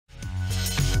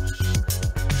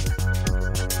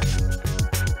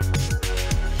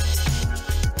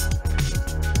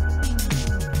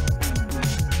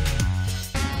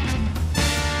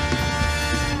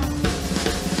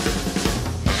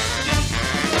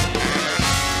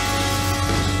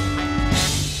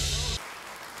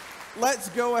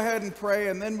let's go ahead and pray,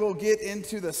 and then we'll get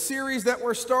into the series that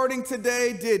we're starting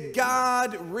today. Did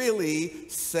God really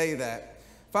say that?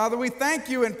 Father, we thank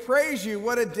you and praise you.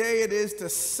 What a day it is to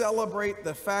celebrate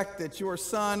the fact that your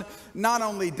son not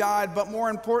only died, but more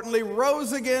importantly,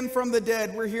 rose again from the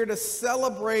dead. We're here to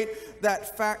celebrate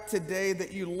that fact today,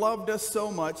 that you loved us so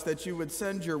much that you would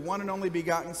send your one and only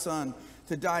begotten son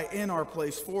to die in our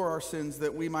place for our sins,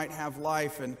 that we might have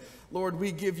life. And Lord,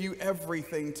 we give you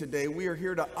everything today. We are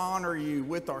here to honor you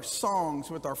with our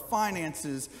songs, with our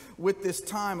finances, with this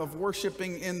time of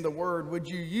worshiping in the Word. Would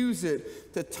you use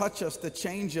it to touch us, to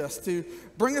change us, to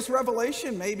bring us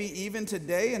revelation, maybe even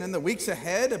today and in the weeks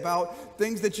ahead, about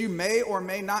things that you may or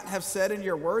may not have said in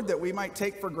your Word that we might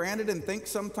take for granted and think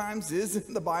sometimes is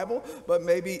in the Bible, but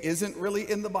maybe isn't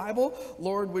really in the Bible.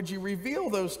 Lord, would you reveal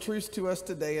those truths to us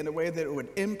today in a way that it would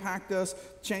impact us,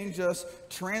 change us,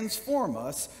 transform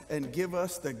us, and give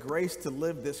us the grace to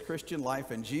live this Christian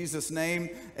life. In Jesus'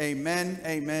 name, amen,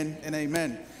 amen, and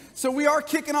amen. So we are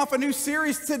kicking off a new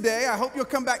series today. I hope you'll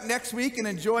come back next week and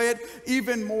enjoy it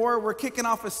even more. We're kicking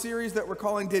off a series that we're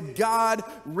calling, Did God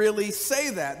Really Say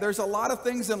That? There's a lot of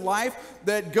things in life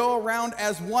that go around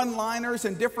as one-liners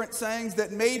and different sayings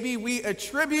that maybe we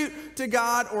attribute to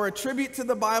God or attribute to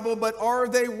the Bible, but are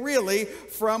they really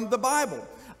from the Bible?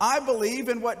 I believe,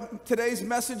 and what today's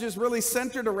message is really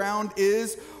centered around,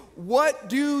 is what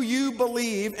do you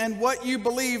believe, and what you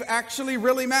believe actually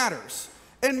really matters.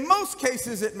 In most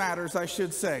cases it matters, I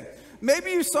should say.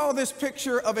 Maybe you saw this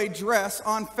picture of a dress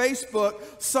on Facebook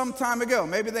some time ago.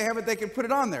 Maybe they have it, they can put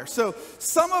it on there. So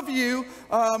some of you,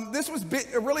 this was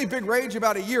a really big rage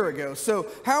about a year ago. So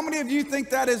how many of you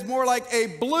think that is more like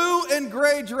a blue and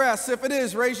gray dress? If it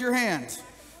is, raise your hand.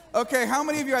 Okay, how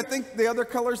many of you, I think the other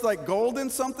color's like gold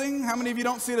and something? How many of you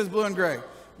don't see it as blue and gray?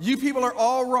 You people are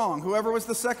all wrong. Whoever was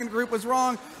the second group was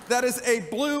wrong. That is a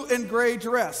blue and gray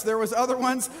dress. There was other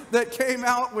ones that came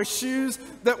out with shoes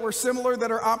that were similar,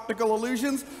 that are optical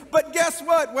illusions. But guess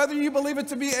what? Whether you believe it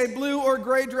to be a blue or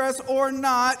gray dress or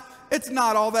not, it's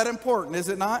not all that important, is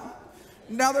it not?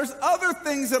 Now, there's other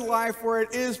things in life where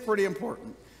it is pretty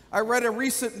important. I read a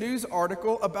recent news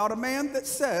article about a man that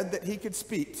said that he could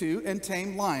speak to and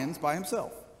tame lions by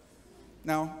himself.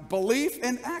 Now, belief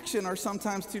and action are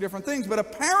sometimes two different things, but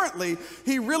apparently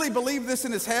he really believed this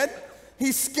in his head.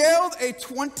 He scaled a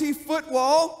 20-foot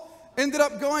wall, ended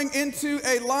up going into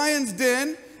a lion's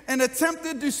den, and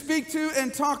attempted to speak to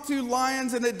and talk to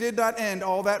lions, and it did not end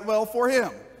all that well for him.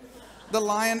 The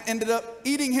lion ended up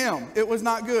eating him. It was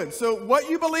not good. So what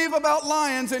you believe about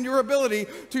lions and your ability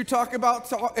to talk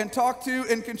to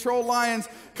and control lions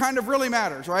kind of really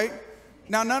matters, right?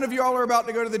 Now, none of you all are about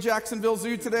to go to the Jacksonville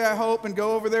Zoo today, I hope, and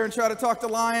go over there and try to talk to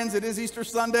lions. It is Easter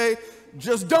Sunday.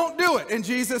 Just don't do it in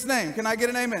Jesus' name. Can I get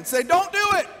an amen? Say, don't do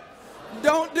it.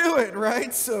 Don't do it,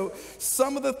 right? So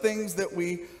some of the things that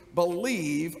we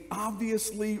believe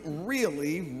obviously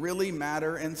really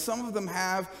matter, and some of them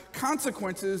have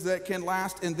consequences that can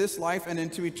last in this life and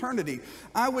into eternity.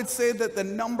 I would say that the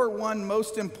number one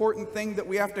most important thing that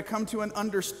we have to come to an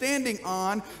understanding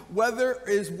on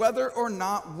whether or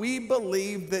not we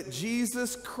believe that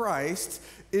Jesus Christ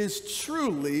is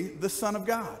truly the Son of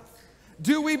God.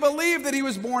 Do we believe that he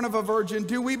was born of a virgin?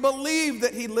 Do we believe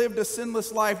that he lived a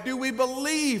sinless life? Do we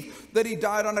believe that he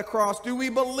died on a cross? Do we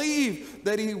believe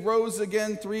that he rose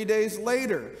again 3 days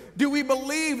later? Do we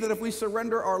believe that if we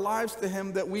surrender our lives to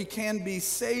him, that we can be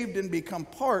saved and become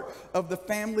part of the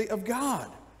family of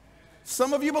God?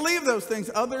 Some of you believe those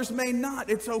things, others may not.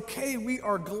 It's okay. We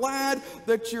are glad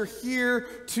that you're here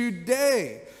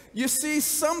today. You see,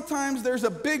 sometimes there's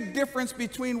a big difference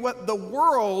between what the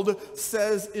world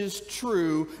says is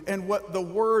true and what the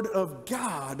Word of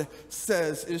God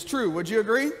says is true. Would you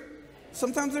agree?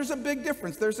 Sometimes there's a big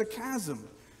difference. There's a chasm.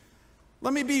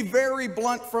 Let me be very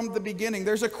blunt from the beginning.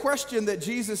 There's a question that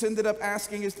Jesus ended up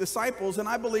asking his disciples, and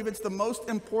I believe it's the most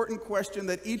important question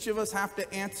that each of us have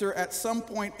to answer at some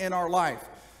point in our life.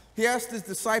 He asked his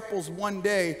disciples one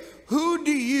day, "Who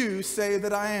do you say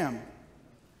that I am?"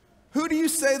 Who do you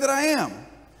say that I am?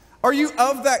 Are you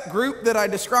of that group that I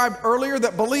described earlier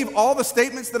that believe all the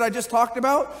statements that I just talked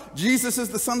about? Jesus is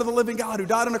the Son of the living God who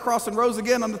died on the cross and rose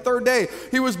again on the third day.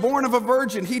 He was born of a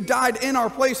virgin. He died in our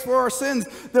place for our sins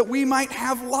that we might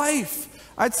have life.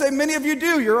 I'd say many of you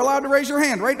do. You're allowed to raise your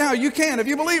hand. Right now, you can. If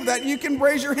you believe that, you can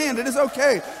raise your hand. It is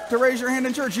okay to raise your hand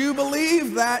in church. You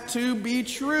believe that to be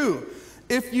true.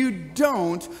 If you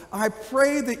don't, I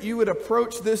pray that you would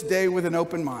approach this day with an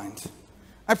open mind.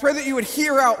 I pray that you would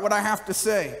hear out what I have to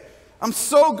say. I'm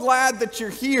so glad that you're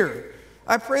here.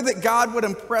 I pray that God would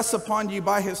impress upon you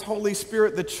by his Holy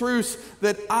Spirit the truths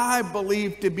that I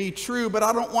believe to be true, but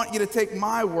I don't want you to take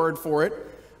my word for it.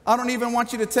 I don't even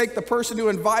want you to take the person who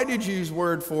invited you's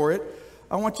word for it.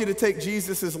 I want you to take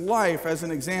Jesus' life as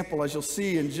an example, as you'll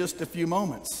see in just a few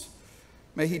moments.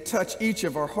 May he touch each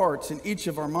of our hearts and each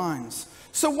of our minds.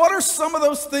 So what are some of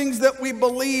those things that we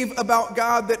believe about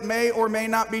God that may or may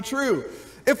not be true?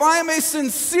 If I am a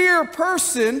sincere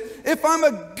person, if I'm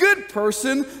a good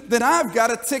person, then I've got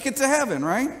a ticket to heaven,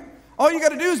 right? All you got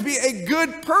to do is be a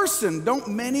good person. Don't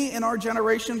many in our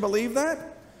generation believe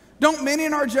that? Don't many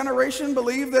in our generation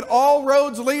believe that all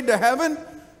roads lead to heaven?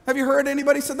 Have you heard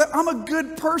anybody say that? I'm a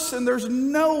good person. There's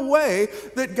no way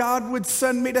that God would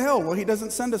send me to hell. Well, he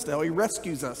doesn't send us to hell. He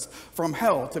rescues us from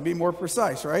hell, to be more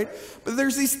precise, right? But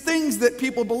there's these things that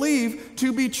people believe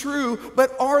to be true,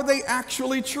 but are they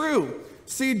actually true?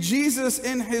 See, Jesus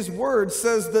in his word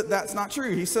says that that's not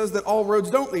true. He says that all roads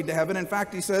don't lead to heaven. In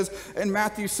fact, he says in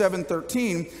Matthew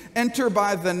 7:13, enter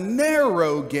by the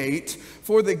narrow gate,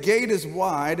 for the gate is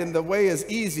wide and the way is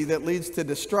easy that leads to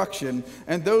destruction.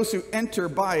 And those who enter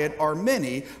by it are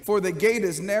many, for the gate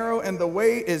is narrow and the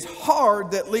way is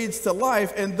hard that leads to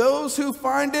life. And those who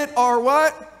find it are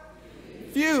what?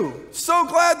 Few. So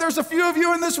glad there's a few of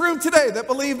you in this room today that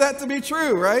believe that to be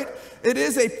true, right? It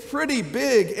is a pretty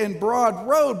big and broad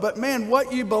road, but man,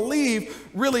 what you believe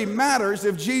really matters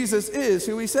if Jesus is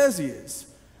who he says he is.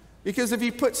 Because if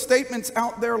you put statements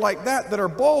out there like that are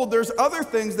bold, there's other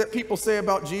things that people say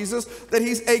about Jesus, that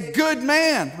he's a good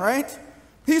man, right?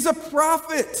 He's a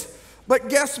prophet. But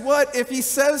guess what? If he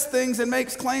says things and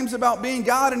makes claims about being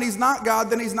God and he's not God,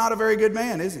 then he's not a very good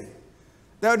man, is he?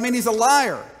 That would mean he's a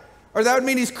liar. Or that would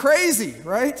mean he's crazy,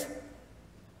 right?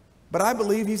 But I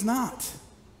believe he's not.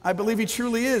 I believe he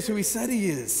truly is who he said he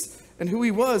is and who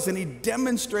he was, and he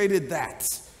demonstrated that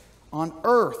on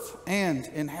earth and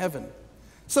in heaven.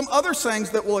 Some other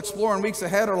sayings that we'll explore in weeks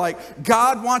ahead are like,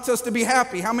 God wants us to be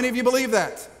happy. How many of you believe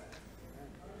that?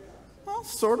 Well,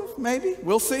 sort of, maybe.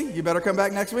 We'll see. You better come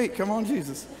back next week. Come on,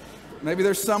 Jesus. Maybe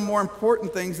there's some more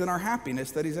important things than our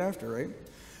happiness that he's after, right?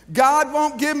 God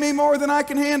won't give me more than I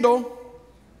can handle.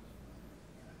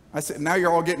 I said, now you're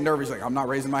all getting nervous. Like, I'm not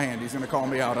raising my hand. He's going to call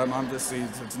me out. I'm just,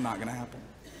 it's not going to happen.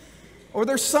 Or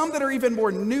there's some that are even more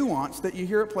nuanced that you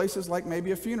hear at places like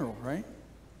maybe a funeral, right?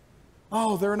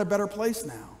 Oh, they're in a better place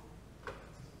now.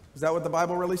 Is that what the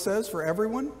Bible really says for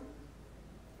everyone?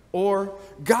 Or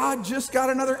God just got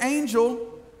another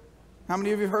angel. How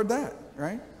many of you have heard that,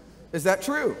 right? Is that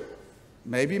true?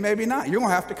 Maybe, maybe not. You're going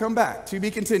to have to come back. To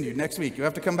be continued next week. You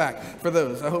have to come back for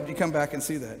those. I hope you come back and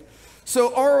see that.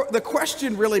 So the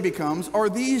question really becomes, are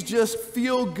these just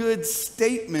feel-good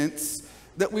statements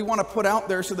that we want to put out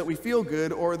there so that we feel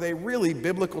good, or are they really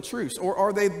biblical truths? Or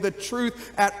are they the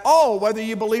truth at all, whether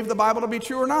you believe the Bible to be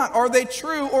true or not? Are they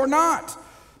true or not?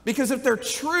 Because if they're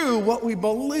true, what we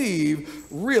believe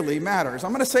really matters.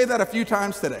 I'm going to say that a few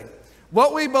times today.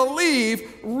 What we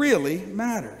believe really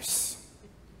matters.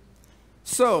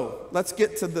 So let's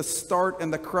get to the start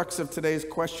and the crux of today's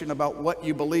question about what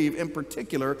you believe. In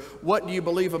particular, what do you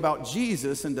believe about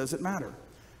Jesus, and does it matter?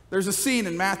 There's a scene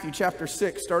in Matthew chapter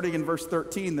 6, starting in verse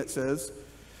 13, that says,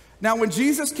 now when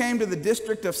Jesus came to the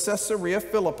district of Caesarea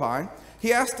Philippi,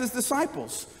 he asked his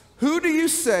disciples, who do you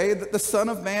say that the Son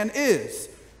of Man is?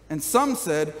 And some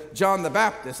said, John the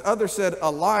Baptist. Others said,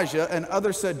 Elijah. And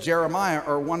others said, Jeremiah,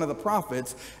 or one of the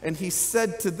prophets. And he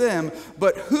said to them,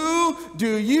 but who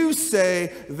do you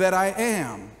say that I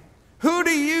am? Who do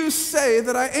you say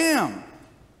that I am?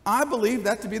 I believe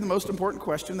that to be the most important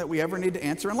question that we ever need to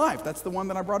answer in life. That's the one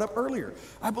that I brought up earlier.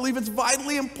 I believe it's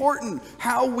vitally important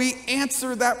how we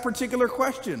answer that particular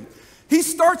question. He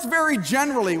starts very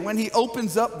generally when he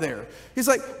opens up there. He's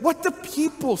like, what do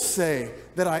people say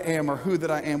that I am, or who that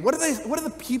I am? What do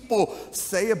the people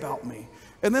say about me?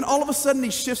 And then all of a sudden he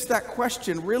shifts that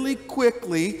question really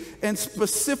quickly and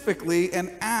specifically and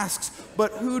asks,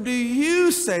 but who do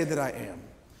you say that I am?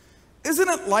 Isn't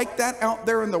it like that out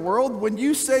there in the world? When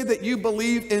you say that you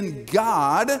believe in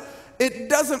God, it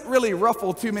doesn't really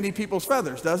ruffle too many people's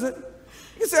feathers, does it?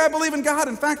 You say, I believe in God.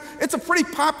 In fact, it's a pretty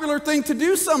popular thing to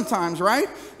do sometimes, right?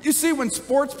 You see, when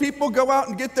sports people go out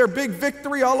and get their big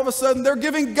victory, all of a sudden they're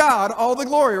giving God all the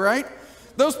glory, right?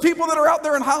 Those people that are out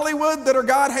there in Hollywood that are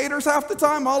God haters half the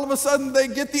time, all of a sudden they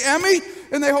get the Emmy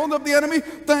and they hold up the enemy.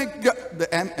 Thank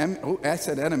God. I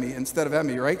said enemy instead of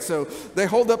Emmy, right? So they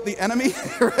hold up the enemy,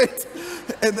 right?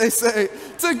 And they say,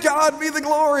 to God be the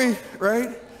glory,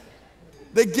 right?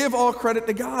 They give all credit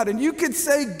to God. And you could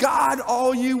say God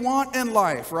all you want in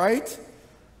life, right?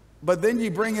 But then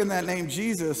you bring in that name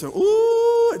Jesus, and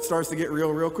ooh, it starts to get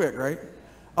real quick, right?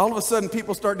 All of a sudden,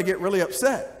 people start to get really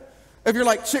upset. If you're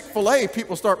like Chick-fil-A,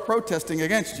 people start protesting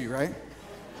against you, right?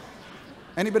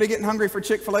 Anybody getting hungry for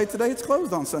Chick-fil-A today? It's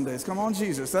closed on Sundays. Come on,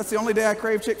 Jesus. That's the only day I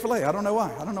crave Chick-fil-A. I don't know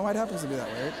why. I don't know why it happens to be that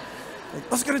way, right? Like,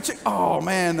 let's get a Chick. Oh,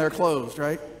 man, they're closed,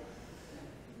 right?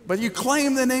 But you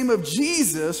claim the name of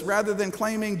Jesus rather than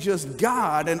claiming just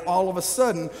God, and all of a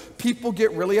sudden, people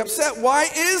get really upset. Why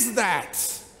is that?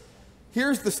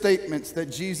 Here's the statements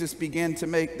that Jesus began to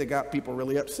make that got people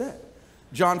really upset.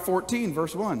 John 14,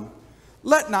 verse 1.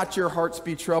 Let not your hearts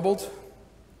be troubled.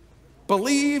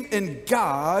 Believe in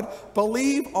God,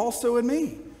 believe also in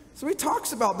me. So he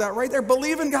talks about that right there.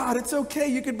 Believe in God. It's okay.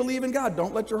 You can believe in God.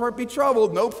 Don't let your heart be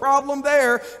troubled. No problem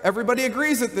there. Everybody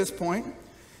agrees at this point.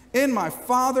 In my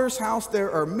Father's house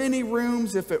there are many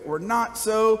rooms. If it were not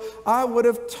so, I would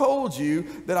have told you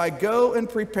that I go and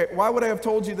prepare. Why would I have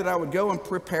told you that I would go and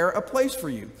prepare a place for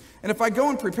you? And if I go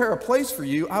and prepare a place for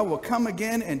you, I will come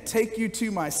again and take you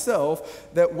to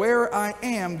myself, that where I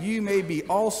am, you may be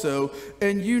also.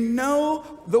 And you know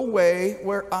the way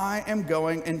where I am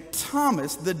going. And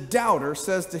Thomas, the doubter,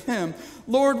 says to him,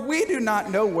 Lord, we do not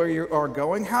know where you are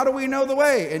going. How do we know the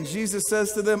way? And Jesus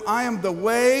says to them, I am the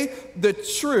way, the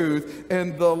truth,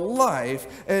 and the life.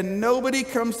 And nobody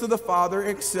comes to the Father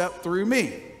except through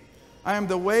me. I am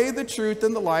the way, the truth,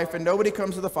 and the life. And nobody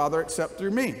comes to the Father except through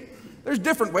me. There's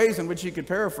different ways in which you could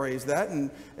paraphrase that,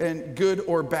 and good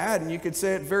or bad, and you could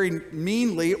say it very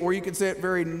meanly, or you could say it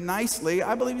very nicely.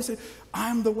 I believe you say,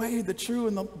 I'm the way, the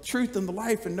truth, and the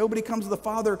life, and nobody comes to the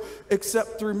Father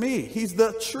except through me. He's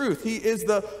the truth. He is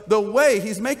the way.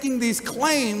 He's making these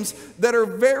claims that are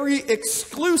very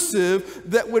exclusive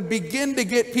that would begin to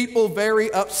get people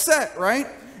very upset, right?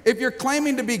 If you're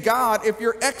claiming to be God, if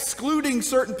you're excluding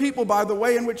certain people by the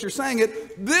way in which you're saying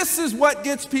it, this is what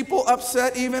gets people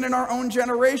upset even in our own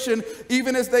generation,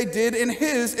 even as they did in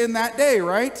his in that day,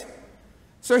 right?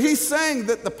 So he's saying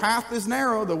that the path is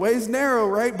narrow, the way is narrow,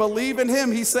 right? Believe in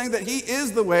him. He's saying that he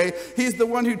is the way. He's the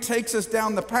one who takes us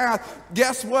down the path.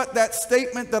 Guess what? That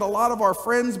statement that a lot of our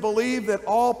friends believe, that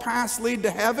all paths lead to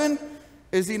heaven,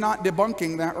 is he not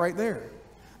debunking that right there?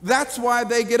 That's why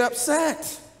they get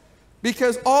upset.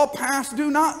 Because all paths do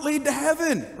not lead to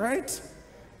heaven, right?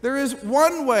 There is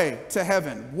one way to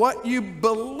heaven. What you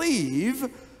believe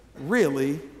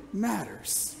really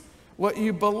matters. What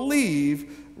you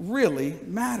believe really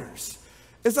matters.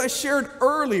 As I shared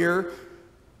earlier,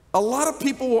 a lot of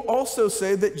people will also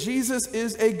say that Jesus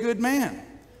is a good man,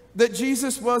 that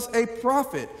Jesus was a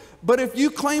prophet. But if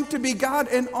you claim to be God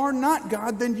and are not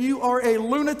God, then you are a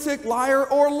lunatic, liar,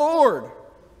 or Lord.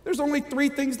 There's only three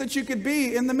things that you could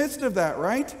be in the midst of that,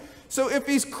 right? So if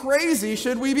he's crazy,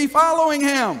 should we be following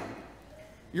him?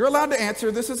 You're allowed to answer.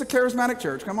 This is a charismatic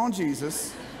church. Come on,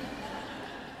 Jesus.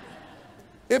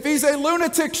 If he's a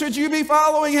lunatic, should you be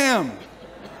following him?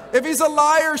 If he's a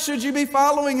liar, should you be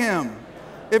following him?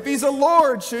 If he's a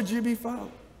Lord, should you be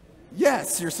following?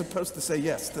 Yes, you're supposed to say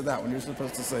yes to that one. You're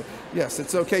supposed to say, yes,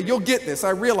 it's okay. You'll get this.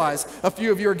 I realize a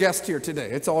few of you are guests here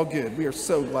today. It's all good. We are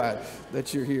so glad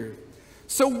that you're here.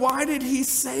 So why did he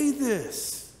say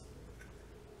this?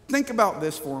 Think about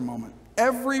this for a moment.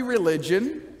 Every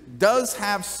religion does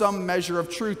have some measure of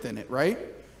truth in it, right?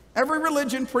 Every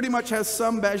religion pretty much has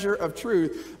some measure of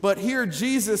truth. But here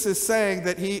Jesus is saying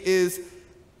that he is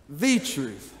the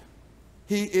truth.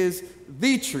 He is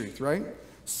the truth, right?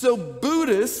 So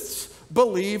Buddhists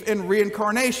believe in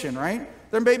reincarnation, right?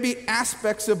 There may be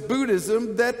aspects of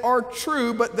Buddhism that are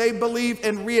true, but they believe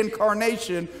in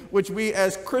reincarnation, which we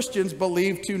as Christians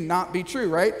believe to not be true,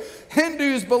 right?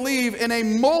 Hindus believe in a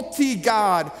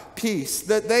multi-God peace,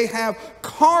 that they have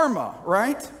karma,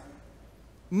 right?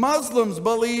 Muslims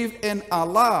believe in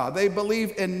Allah. They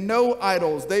believe in no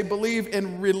idols. They believe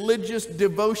in religious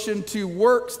devotion to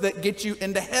works that get you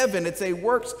into heaven. It's a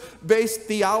works-based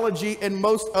theology in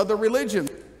most other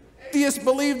religions. Atheists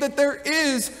believe that there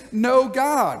is no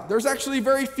God. There's actually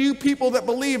very few people that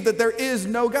believe that there is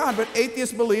no God, but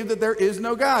atheists believe that there is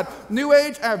no God. New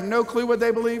Age, I have no clue what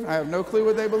they believe. I have no clue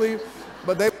what they believe,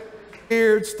 but they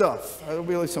weird stuff.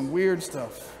 Really some weird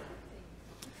stuff.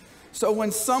 So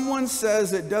when someone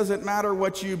says it doesn't matter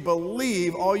what you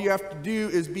believe, all you have to do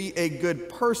is be a good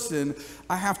person,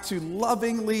 I have to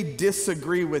lovingly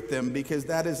disagree with them, because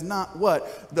that is not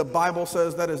what the Bible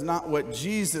says. That is not what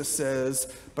Jesus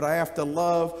says. But I have to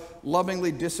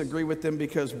lovingly disagree with them,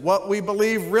 because what we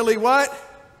believe really what?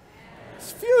 A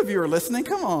few of you are listening.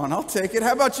 Come on, I'll take it.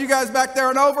 How about you guys back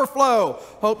there in overflow?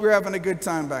 Hope you're having a good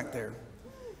time back there.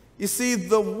 You see,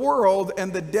 the world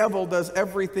and the devil does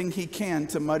everything he can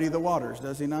to muddy the waters,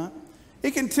 does he not?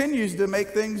 He continues to make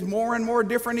things more and more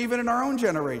different even in our own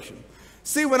generation.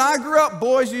 See, when I grew up,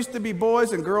 boys used to be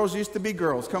boys and girls used to be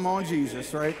girls. Come on,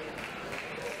 Jesus, right?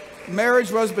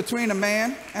 Marriage was between a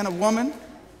man and a woman.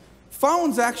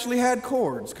 Phones actually had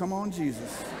cords. Come on,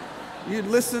 Jesus. You'd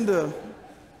listen to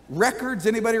records.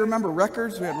 Anybody remember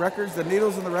records? We had records, the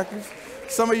needles in the records.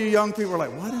 Some of you young people are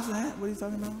like, what is that? What are you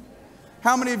talking about?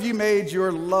 How many of you made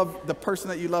the person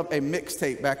that you love, a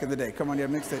mixtape back in the day? Come on, you have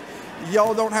mixtape.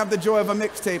 Y'all don't have the joy of a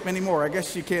mixtape anymore. I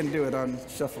guess you can do it on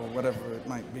shuffle, whatever it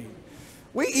might be.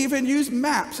 We even used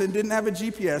maps and didn't have a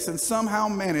GPS and somehow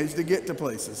managed to get to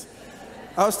places.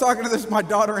 I was talking to my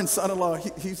daughter and son-in-law.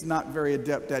 He's not very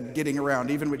adept at getting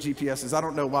around, even with GPSs. I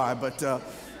don't know why, but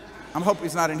I'm hoping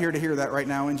he's not in here to hear that right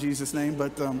now in Jesus' name.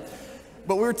 But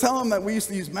we were telling him that we used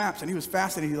to use maps, and he was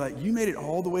fascinated. He's like, you made it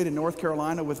all the way to North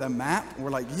Carolina with a map? And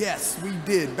we're like, yes, we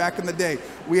did. Back in the day,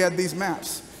 we had these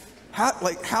maps.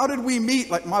 How did we meet?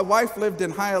 Like, my wife lived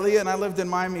in Hialeah, and I lived in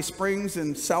Miami Springs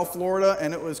in South Florida,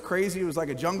 and it was crazy. It was like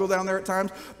a jungle down there at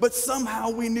times. But somehow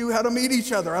we knew how to meet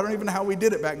each other. I don't even know how we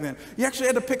did it back then. You actually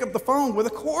had to pick up the phone with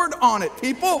a cord on it,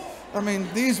 people. I mean,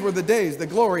 these were the days, the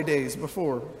glory days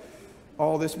before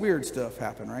all this weird stuff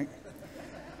happened, right?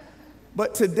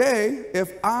 But today,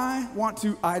 if I want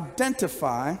to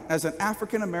identify as an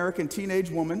African-American teenage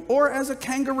woman, or as a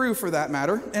kangaroo for that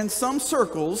matter, in some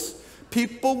circles,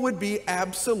 people would be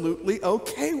absolutely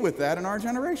okay with that in our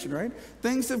generation, right?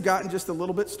 Things have gotten just a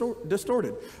little bit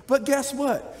distorted. But guess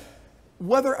what?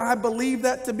 Whether I believe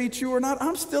that to be true or not,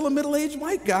 I'm still a middle-aged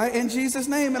white guy in Jesus'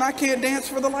 name, and I can't dance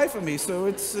for the life of me, so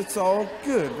it's all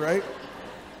good, right?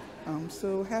 I'm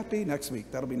so happy. Next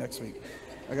week. That'll be next week.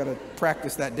 I got to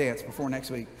practice that dance before next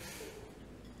week.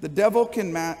 The devil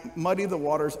can muddy the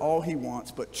waters all he wants,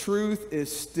 but truth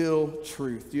is still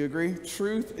truth. Do you agree?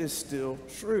 Truth is still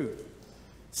truth.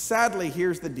 Sadly,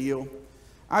 here's the deal.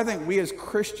 I think we as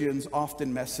Christians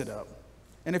often mess it up.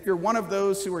 And if you're one of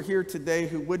those who are here today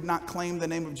who would not claim the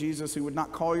name of Jesus, who would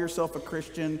not call yourself a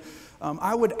Christian,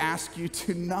 I would ask you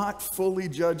to not fully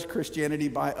judge Christianity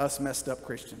by us messed up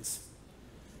Christians.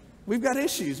 We've got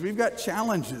issues. We've got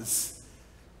challenges.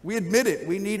 We admit it.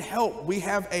 We need help. We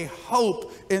have a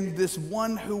hope in this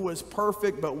one who was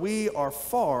perfect, but we are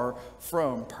far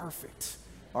from perfect.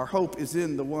 Our hope is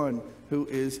in the one who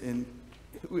is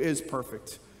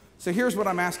perfect. So here's what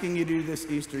I'm asking you to do this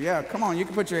Easter. Yeah, come on, you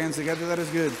can put your hands together. That is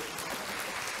good.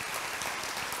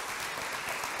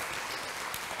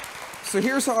 So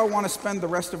here's how I want to spend the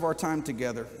rest of our time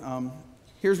together.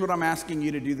 Here's what I'm asking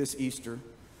you to do this Easter.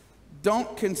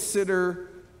 Don't consider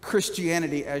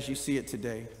Christianity as you see it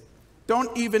today.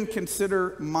 Don't even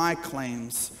consider my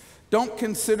claims. Don't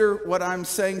consider what I'm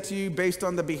saying to you based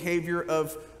on the behavior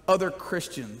of other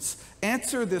Christians.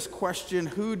 Answer this question,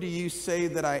 who do you say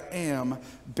that I am,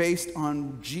 based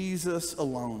on Jesus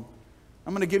alone.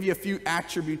 I'm going to give you a few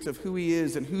attributes of who he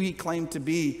is and who he claimed to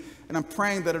be, and I'm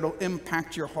praying that it'll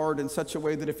impact your heart in such a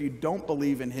way that if you don't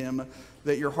believe in him,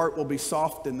 that your heart will be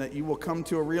softened, that you will come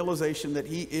to a realization that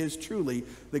he is truly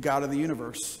the God of the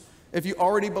universe. If you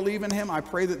already believe in him, I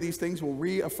pray that these things will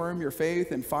reaffirm your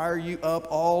faith and fire you up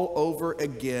all over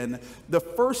again. The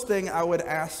first thing I would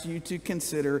ask you to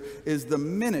consider is the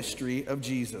ministry of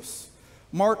Jesus.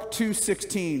 Mark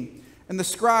 2:16. And the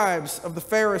scribes of the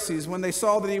Pharisees, when they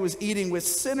saw that he was eating with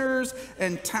sinners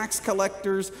and tax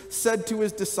collectors, said to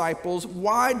his disciples,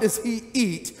 "Why does he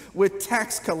eat with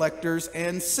tax collectors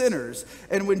and sinners?"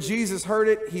 And when Jesus heard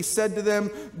it, he said to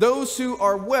them, "Those who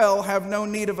are well have no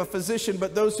need of a physician,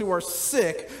 but those who are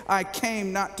sick, I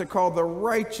came not to call the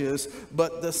righteous,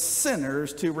 but the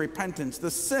sinners to repentance,"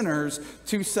 the sinners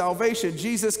to salvation.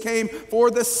 Jesus came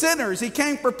for the sinners. He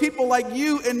came for people like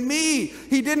you and me.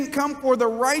 He didn't come for the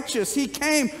righteous. He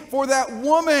came for that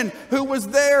woman who was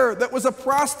there, that was a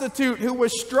prostitute, who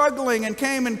was struggling, and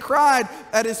came and cried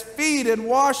at his feet and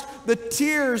washed the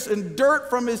tears and dirt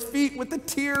from his feet with the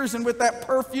tears and with that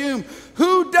perfume.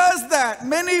 Who does that?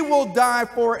 Many will die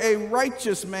for a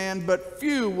righteous man, but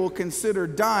few will consider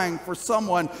dying for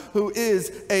someone who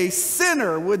is a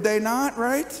sinner. Would they not,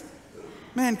 right?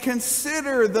 Man,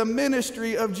 consider the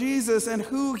ministry of Jesus and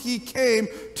who he came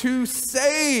to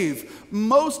save.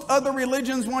 Most other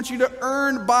religions want you to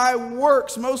earn by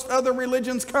works. Most other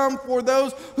religions come for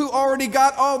those who already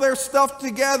got all their stuff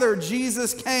together.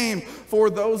 Jesus came for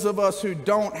those of us who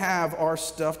don't have our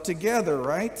stuff together,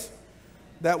 right?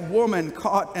 That woman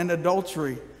caught in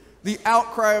adultery. The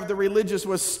outcry of the religious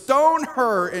was, "Stone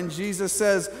her," and Jesus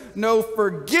says, "No,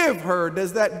 forgive her."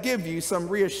 Does that give you some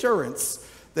reassurance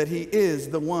that he is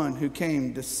the one who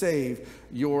came to save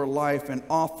your life and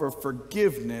offer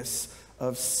forgiveness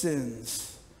of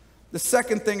sins? The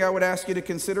second thing I would ask you to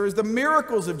consider is the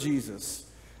miracles of Jesus.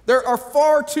 There are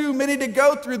far too many to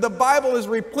go through. The Bible is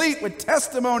replete with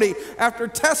testimony after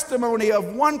testimony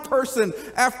of one person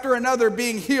after another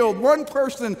being healed, one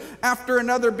person after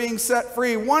another being set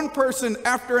free, one person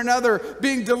after another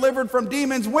being delivered from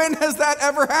demons. When has that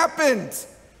ever happened?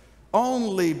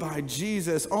 Only by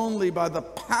Jesus, only by the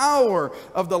power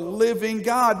of the living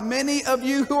God. Many of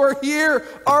you who are here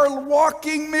are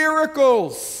walking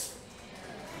miracles.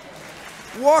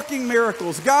 Walking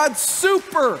miracles. God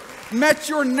met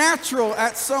your natural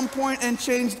at some point and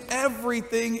changed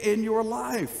everything in your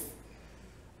life.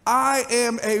 I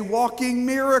am a walking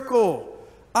miracle.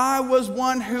 I was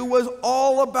one who was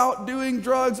all about doing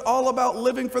drugs, all about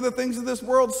living for the things of this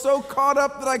world, so caught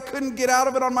up that I couldn't get out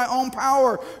of it on my own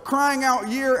power, crying out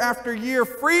year after year,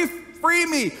 free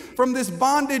me from this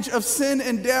bondage of sin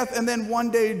and death. And then one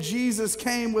day Jesus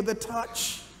came with a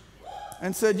touch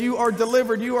and said, you are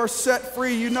delivered, you are set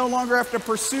free. You no longer have to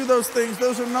pursue those things.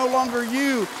 Those are no longer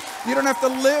you. You don't have to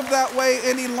live that way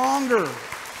any longer.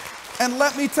 And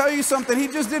let me tell you something, he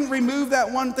just didn't remove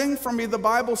that one thing from me. The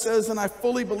Bible says, and I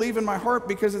fully believe in my heart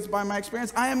because it's by my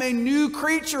experience, I am a new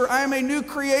creature. I am a new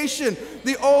creation.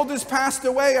 The old has passed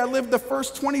away. I lived the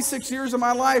first 26 years of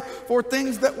my life for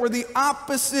things that were the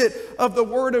opposite of the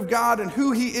Word of God and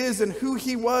who He is and who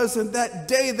He was. And that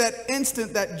day, that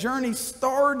instant, that journey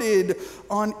started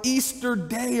on Easter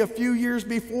Day a few years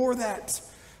before that,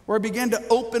 where I began to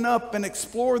open up and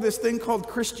explore this thing called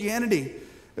Christianity.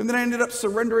 And then I ended up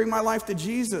surrendering my life to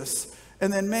Jesus.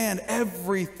 And then, man,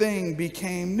 everything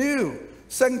became new.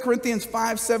 2 Corinthians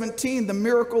 5:17, the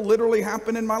miracle literally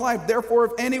happened in my life. Therefore,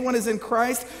 if anyone is in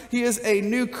Christ, he is a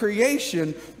new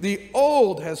creation. The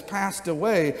old has passed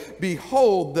away.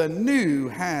 Behold, the new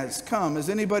has come. Has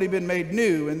anybody been made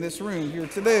new in this room here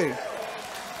today?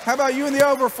 How about you in the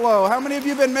overflow? How many of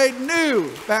you have been made new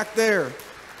back there?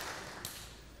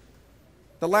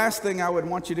 The last thing I would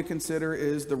want you to consider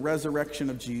is the resurrection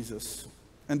of Jesus.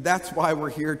 And that's why we're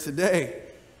here today.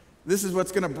 This is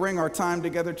what's going to bring our time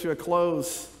together to a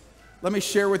close. Let me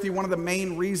share with you one of the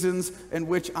main reasons in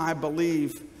which I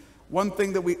believe. One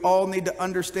thing that we all need to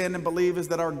understand and believe is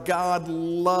that our God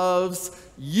loves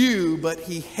you, but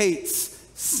He hates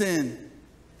sin.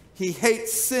 He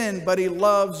hates sin, but He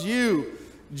loves you.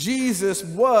 Jesus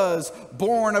was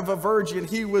born of a virgin.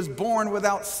 He was born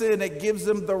without sin. It gives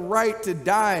Him the right to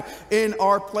die in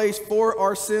our place for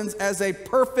our sins as a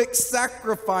perfect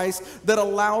sacrifice that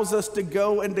allows us to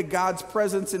go into God's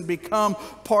presence and become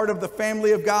part of the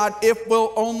family of God if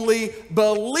we'll only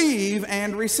believe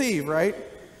and receive, right?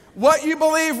 What you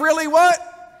believe really what?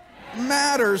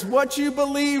 Matters. What you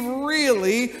believe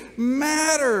really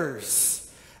matters.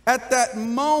 At that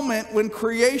moment when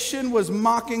creation was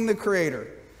mocking the Creator,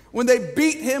 when they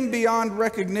beat Him beyond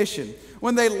recognition,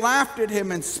 when they laughed at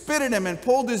Him and spit at Him and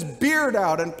pulled His beard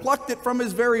out and plucked it from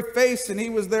His very face and He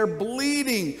was there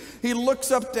bleeding, He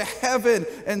looks up to heaven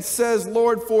and says,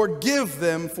 Lord, forgive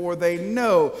them, for they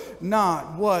know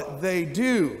not what they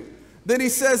do. Then He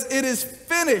says, it is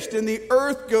finished, and the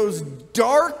earth goes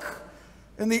dark.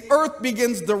 And the earth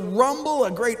begins to rumble.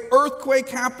 A great earthquake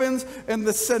happens. And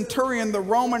the centurion, the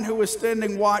Roman who was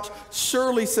standing watch,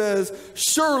 surely says,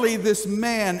 surely this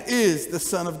man is the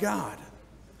Son of God.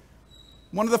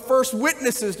 One of the first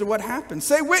witnesses to what happened.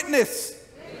 Say witness.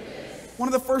 One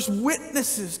of the first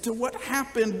witnesses to what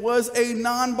happened was a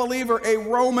non-believer, a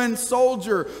Roman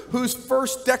soldier, whose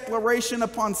first declaration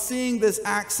upon seeing this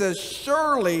act says,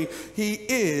 surely he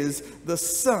is the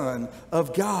Son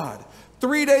of God.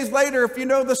 3 days later, if you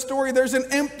know the story, there's an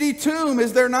empty tomb,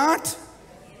 is there not?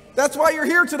 That's why you're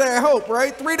here today, I hope,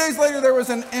 right? 3 days later, there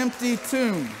was an empty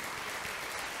tomb.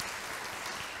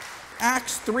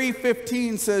 Acts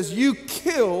 3:15 says, you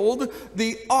killed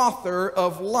the author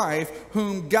of life,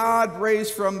 whom God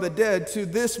raised from the dead. To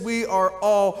this we are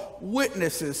all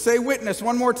witnesses. Say witness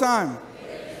one more time.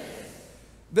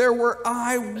 There were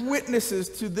eyewitnesses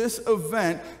to this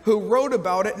event who wrote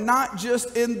about it, not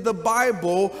just in the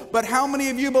Bible, but how many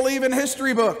of you believe in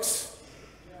history books?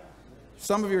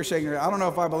 Some of you are shaking your head. I don't know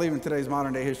if I believe in today's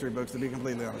modern day history books, to be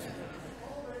completely honest.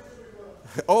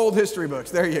 Old history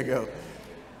books, there you go.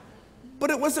 But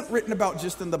it wasn't written about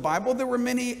just in the Bible. There were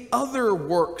many other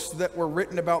works that were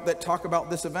written about that talk about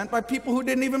this event by people who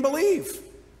didn't even believe.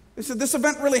 They said this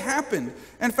event really happened.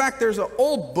 In fact, there's an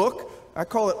old book. I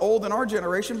call it old in our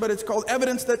generation, but it's called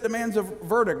Evidence That Demands a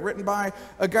Verdict, written by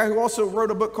a guy who also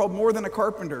wrote a book called More Than a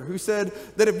Carpenter, who said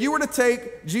that if you were to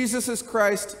take Jesus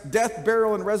Christ's death,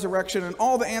 burial, and resurrection and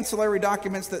all the ancillary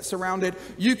documents that surround it,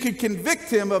 you could convict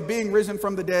him of being risen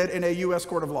from the dead in a U.S.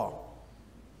 court of law.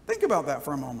 Think about that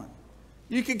for a moment.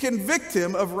 You could convict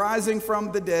him of rising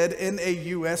from the dead in a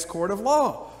U.S. court of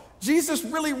law. Jesus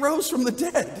really rose from the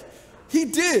dead. He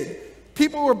did.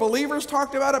 People who were believers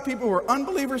talked about it. People who were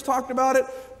unbelievers talked about it.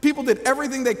 People did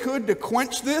everything they could to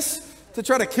quench this, to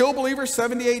try to kill believers.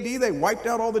 70 AD, they wiped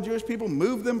out all the Jewish people,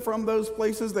 moved them from those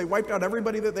places. They wiped out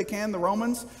everybody that they can, the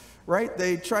Romans, right?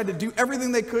 They tried to do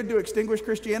everything they could to extinguish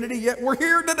Christianity, yet we're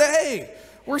here today.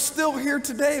 We're still here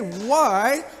today.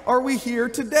 Why are we here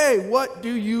today? What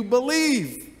do you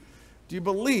believe? Do you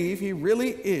believe he really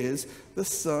is the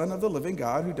Son of the living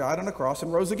God who died on a cross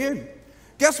and rose again?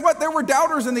 Guess what? There were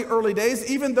doubters in the early days,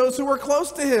 even those who were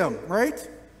close to him, right?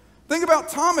 Think about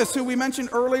Thomas, who we mentioned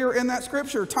earlier in that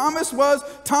scripture. Thomas was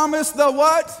Thomas the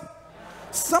what?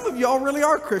 Some of y'all really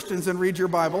are Christians and read your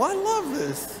Bible. I love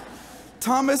this.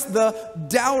 Thomas the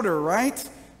doubter, right?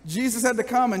 Jesus had to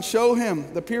come and show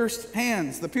him the pierced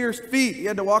hands, the pierced feet. He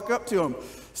had to walk up to him.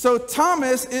 So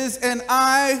Thomas is an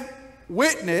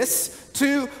eyewitness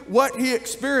to what he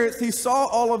experienced. He saw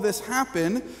all of this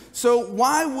happen. So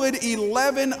why would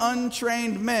 11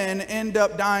 untrained men end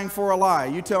up dying for a lie?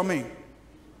 You tell me.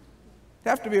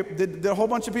 Have to be. Did a whole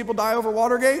bunch of people die over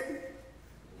Watergate?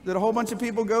 Did a whole bunch of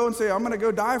people go and say, I'm going to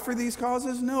go die for these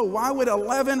causes? No. Why would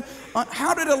 11,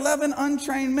 how did 11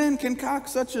 untrained men concoct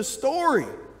such a story?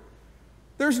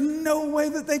 There's no way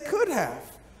that they could have.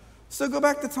 So go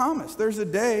back to Thomas. There's a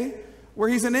day where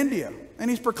he's in India and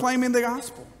he's proclaiming the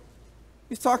gospel.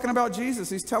 He's talking about Jesus.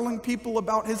 He's telling people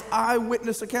about his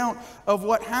eyewitness account of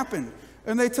what happened.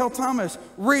 And they tell Thomas,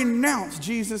 renounce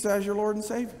Jesus as your Lord and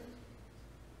Savior.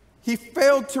 He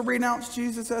failed to renounce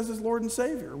Jesus as his Lord and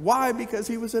Savior. Why? Because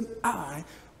he was an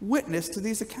eyewitness to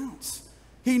these accounts.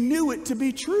 He knew it to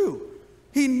be true.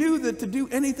 He knew that to do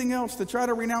anything else, to try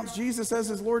to renounce Jesus as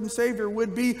his Lord and Savior,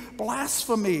 would be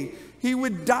blasphemy. He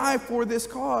would die for this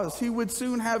cause. He would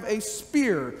soon have a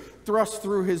spear thrust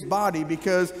through his body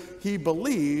because he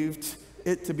believed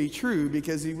it to be true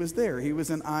because he was there. He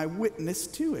was an eyewitness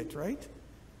to it, right?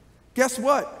 Guess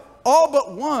what? All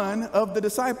but one of the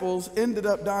disciples ended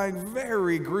up dying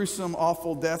very gruesome,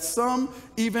 awful deaths. Some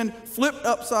even flipped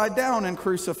upside down and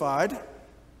crucified.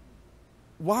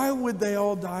 Why would they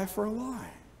all die for a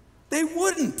lie? They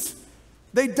wouldn't.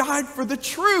 They died for the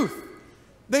truth.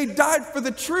 They died for the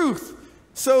truth.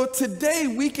 So today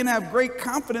we can have great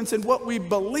confidence in what we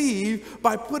believe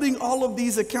by putting all of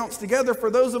these accounts together.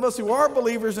 For those of us who are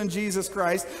believers in Jesus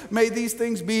Christ, may these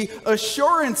things be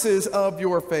assurances of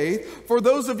your faith. For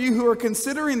those of you who are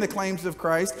considering the claims of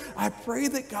Christ, I pray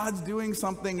that God's doing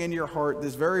something in your heart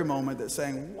this very moment that's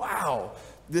saying, wow,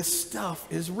 this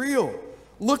stuff is real.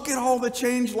 Look at all the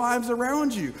changed lives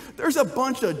around you. There's a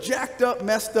bunch of jacked up,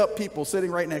 messed up people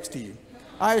sitting right next to you.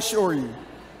 I assure you.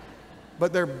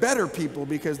 But they're better people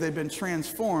because they've been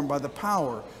transformed by the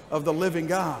power of the living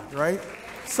God, right?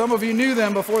 Some of you knew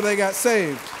them before they got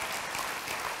saved.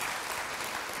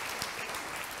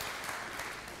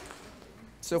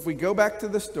 So if we go back to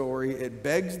the story, it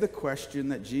begs the question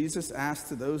that Jesus asked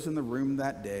to those in the room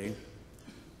that day,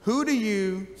 who do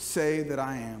you say that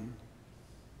I am?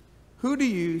 Who do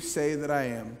you say that I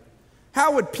am?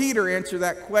 How would Peter answer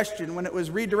that question when it was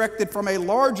redirected from a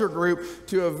larger group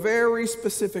to a very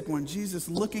specific one? Jesus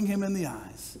looking him in the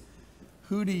eyes.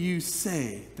 Who do you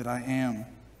say that I am?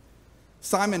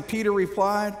 Simon Peter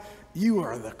replied, you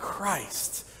are the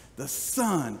Christ, the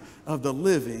Son of the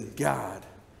living God.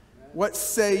 What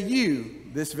say you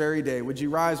this very day? Would you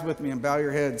rise with me and bow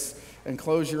your heads and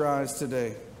close your eyes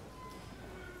today?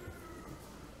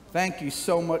 Thank you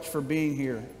so much for being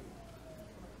here.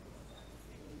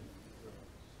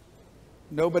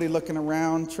 Nobody looking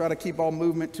around. Try to keep all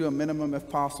movement to a minimum if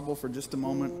possible for just a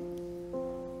moment.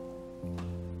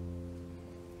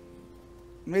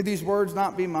 May these words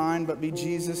not be mine, but be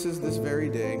Jesus's this very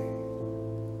day.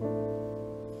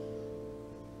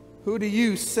 Who do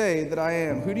you say that I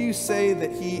am? Who do you say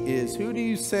that he is? Who do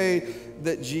you say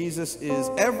that Jesus is?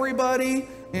 Everybody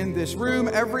in this room,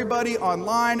 everybody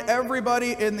online,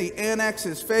 everybody in the annex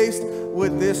is faced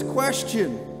with this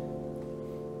question.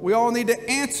 We all need to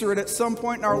answer it at some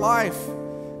point in our life.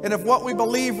 And if what we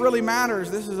believe really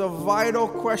matters, this is a vital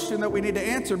question that we need to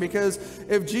answer, because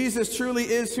if Jesus truly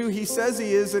is who he says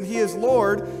he is, and he is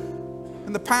Lord,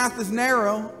 and the path is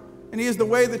narrow, and he is the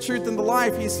way, the truth, and the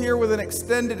life, he's here with an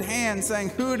extended hand saying,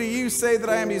 who do you say that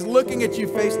I am? He's looking at you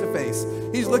face to face.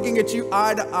 He's looking at you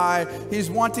eye to eye. He's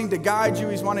wanting to guide you.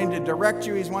 He's wanting to direct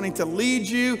you. He's wanting to lead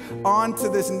you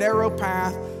onto this narrow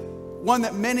path, one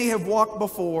that many have walked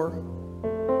before.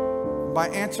 By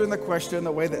answering the question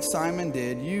the way that Simon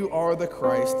did, you are the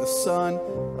Christ, the Son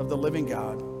of the living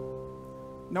God.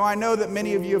 Now, I know that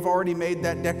many of you have already made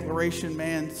that declaration,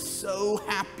 man. So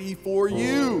happy for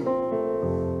you.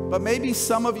 But maybe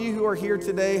some of you who are here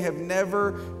today have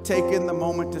never taken the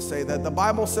moment to say that. The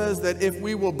Bible says that if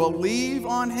we will believe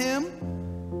on him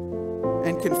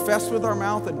and confess with our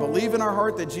mouth and believe in our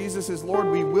heart that Jesus is Lord,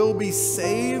 we will be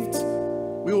saved.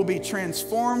 We will be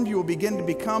transformed. You will begin to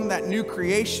become that new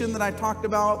creation that I talked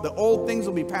about. The old things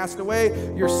will be passed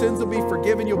away. Your sins will be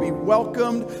forgiven. You'll be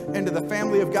welcomed into the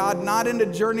family of God, not into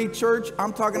Journey Church.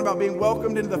 I'm talking about being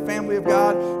welcomed into the family of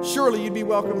God. Surely you'd be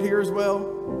welcomed here as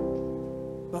well.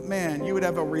 But man, you would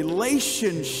have a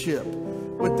relationship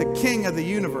with the King of the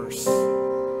universe,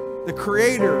 the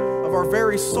creator of our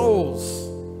very souls.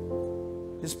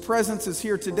 His presence is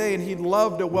here today, and he'd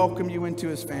love to welcome you into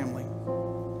his family.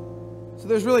 So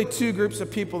there's really two groups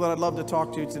of people that I'd love to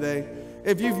talk to today.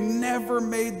 If you've never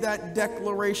made that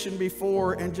declaration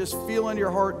before and just feel in your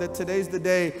heart that today's the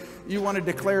day you want to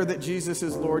declare that Jesus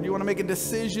is Lord, you want to make a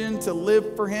decision to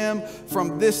live for him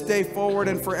from this day forward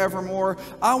and forevermore,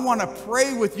 I want to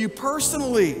pray with you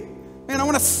personally. Man, I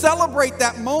want to celebrate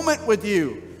that moment with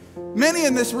you. Many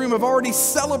in this room have already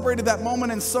celebrated that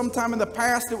moment, and sometime in the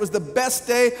past it was the best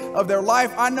day of their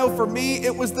life. I know for me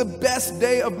it was the best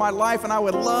day of my life, and I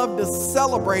would love to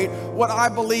celebrate what I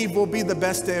believe will be the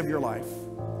best day of your life.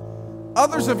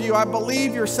 Others of you, I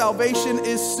believe your salvation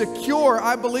is secure.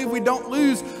 I believe we don't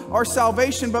lose our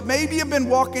salvation, but maybe you've been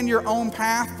walking your own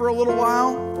path for a little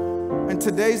while, and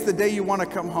today's the day you want to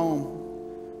come home.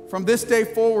 From this day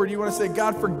forward, you want to say,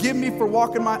 God, forgive me for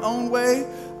walking my own way.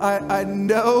 I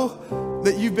know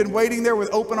that you've been waiting there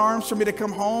with open arms for me to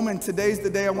come home, and today's the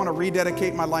day I want to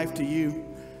rededicate my life to you.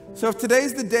 So if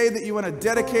today's the day that you want to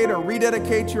dedicate or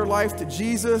rededicate your life to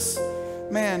Jesus,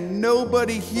 man,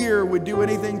 nobody here would do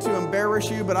anything to embarrass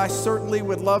you, but I certainly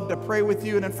would love to pray with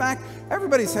you. And in fact,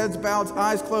 everybody's heads bowed,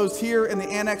 eyes closed here in the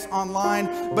annex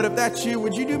online. But if that's you,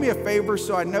 would you do me a favor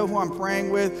so I know who I'm praying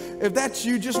with? If that's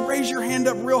you, just raise your hand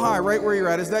up real high right where you're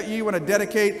at. Is that you want to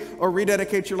dedicate or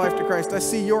rededicate your life to Christ? I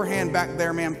see your hand back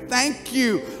there, ma'am. Thank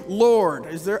you, Lord.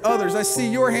 Is there others? I see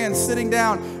your hand sitting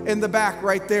down in the back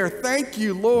right there. Thank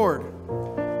you, Lord.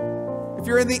 If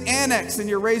you're in the annex and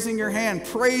you're raising your hand,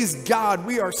 praise God.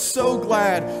 We are so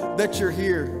glad that you're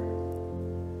here.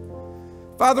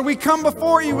 Father, we come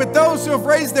before you with those who have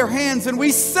raised their hands, and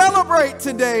we celebrate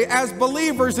today as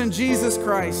believers in Jesus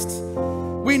Christ.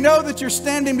 We know that you're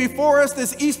standing before us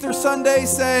this Easter Sunday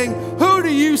saying, "Who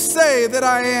do you say that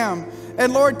I am?"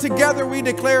 And Lord, together we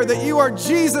declare that you are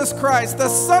Jesus Christ, the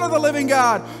Son of the living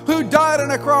God, who died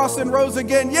on a cross and rose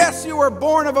again. Yes, you were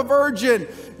born of a virgin.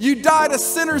 You died a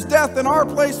sinner's death in our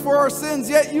place for our sins,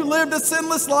 yet you lived a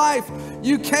sinless life.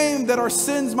 You came that our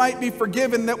sins might be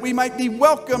forgiven, that we might be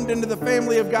welcomed into the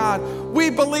family of God. We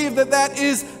believe that that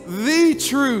is the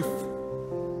truth.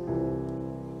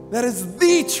 That is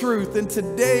the truth. And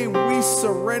today we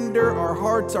surrender our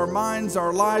hearts, our minds,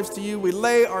 our lives to you. We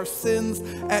lay our sins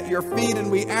at your feet,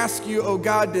 and we ask you, oh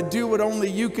God, to do what only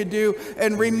you could do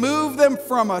and remove them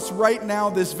from us right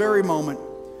now, this very moment.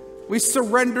 We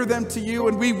surrender them to you,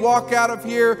 and we walk out of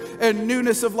here in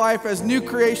newness of life as new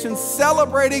creations,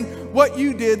 celebrating what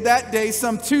you did that day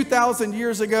some 2,000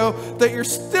 years ago, that you're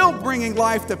still bringing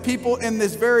life to people in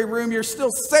this very room. You're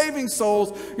still saving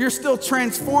souls. You're still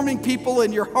transforming people,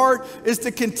 and your heart is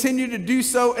to continue to do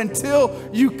so until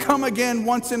you come again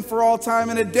once and for all time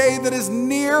in a day that is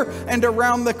near and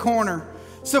around the corner.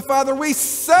 So, Father, we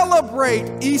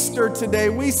celebrate Easter today.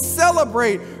 We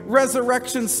celebrate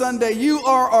Resurrection Sunday. You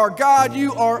are our God.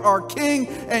 You are our King,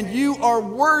 and you are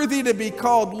worthy to be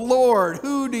called Lord.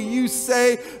 Who do you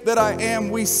say that I am?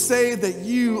 We say that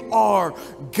you are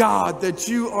God, that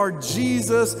you are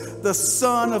Jesus, the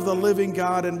Son of the living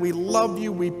God, and we love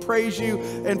you. We praise you,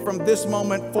 and from this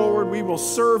moment forward, we will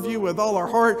serve you with all our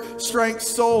heart, strength,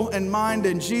 soul, and mind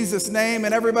in Jesus' name.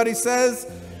 And everybody says,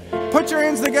 put your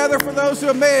hands together for those who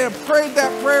have prayed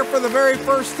that prayer for the very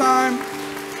first time.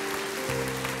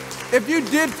 If you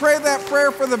did pray that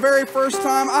prayer for the very first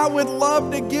time, I would love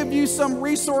to give you some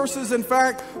resources. In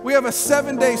fact, we have a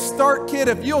 7-day start kit.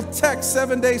 If you'll text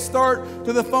 7-day start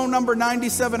to the phone number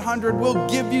 9700, we'll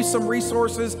give you some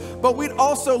resources. But we'd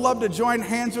also love to join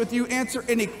hands with you, answer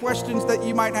any questions that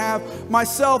you might have.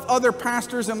 Myself, other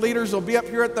pastors and leaders will be up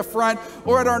here at the front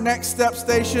or at our Next Step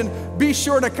station. Be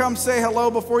sure to come say hello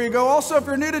before you go. Also, if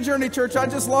you're new to Journey Church,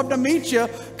 I'd just love to meet you.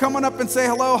 Come on up and say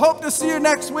hello. Hope to see you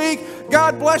next week.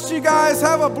 God bless you guys.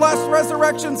 Have a blessed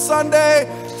Resurrection Sunday.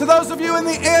 To those of you in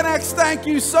the annex, thank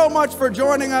you so much for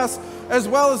joining us, as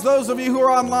well as those of you who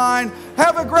are online.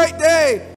 Have a great day.